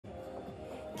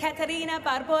Katarina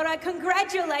Barbora,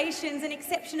 congratulations, an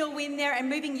exceptional win there and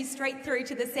moving you straight through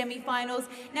to the semi-finals.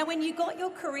 Now, when you got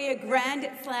your career Grand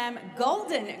Slam,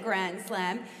 Golden Grand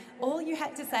Slam, all you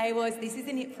had to say was, this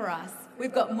isn't it for us.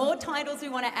 We've got more titles we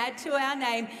want to add to our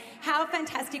name. How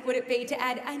fantastic would it be to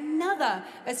add another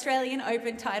Australian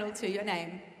Open title to your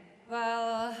name?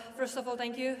 Well, first of all,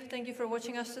 thank you. Thank you for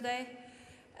watching us today.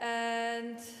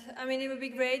 And I mean, it would be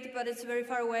great, but it's very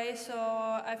far away, so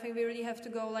I think we really have to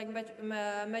go like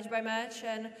match by match.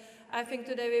 And I think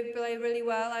today we played really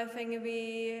well. I think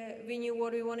we knew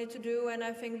what we wanted to do, and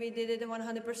I think we did it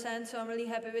 100%. So I'm really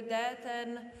happy with that.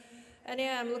 And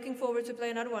yeah, I'm looking forward to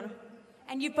play another one.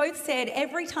 And you both said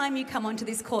every time you come onto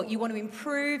this court, you want to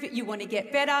improve, you want to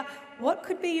get better. What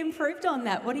could be improved on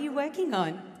that? What are you working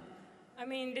on? I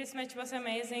mean, this match was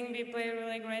amazing. We played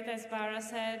really great, as Bara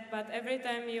said, but every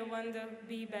time you want to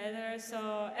be better,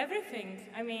 so everything.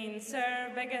 I mean,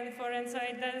 serve, back and forth, so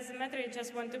it doesn't matter. You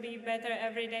just want to be better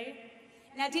every day.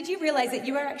 Now, did you realise that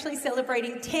you are actually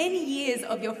celebrating 10 years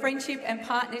of your friendship and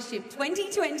partnership,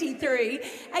 2023?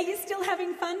 Are you still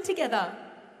having fun together?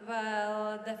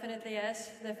 Well, definitely yes.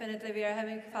 Definitely we are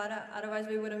having fun. Otherwise,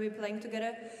 we wouldn't be playing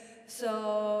together.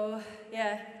 So,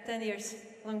 yeah, 10 years.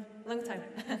 Long time.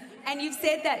 And you've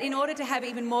said that in order to have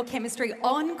even more chemistry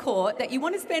on court, that you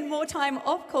want to spend more time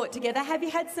off court together. Have you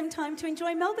had some time to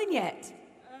enjoy Melbourne yet?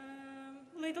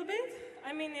 Little bit.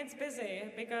 I mean, it's busy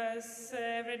because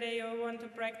every day you want to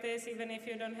practice, even if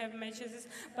you don't have matches.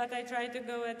 But I try to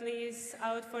go at least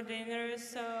out for dinner,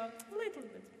 so a little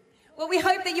bit. Well, we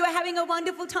hope that you are having a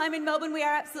wonderful time in Melbourne. We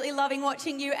are absolutely loving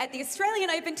watching you at the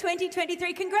Australian Open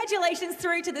 2023. Congratulations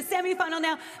through to the semi-final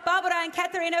now. Barbara and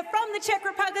Katarina from the Czech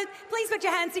Republic, please put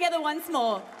your hands together once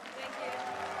more.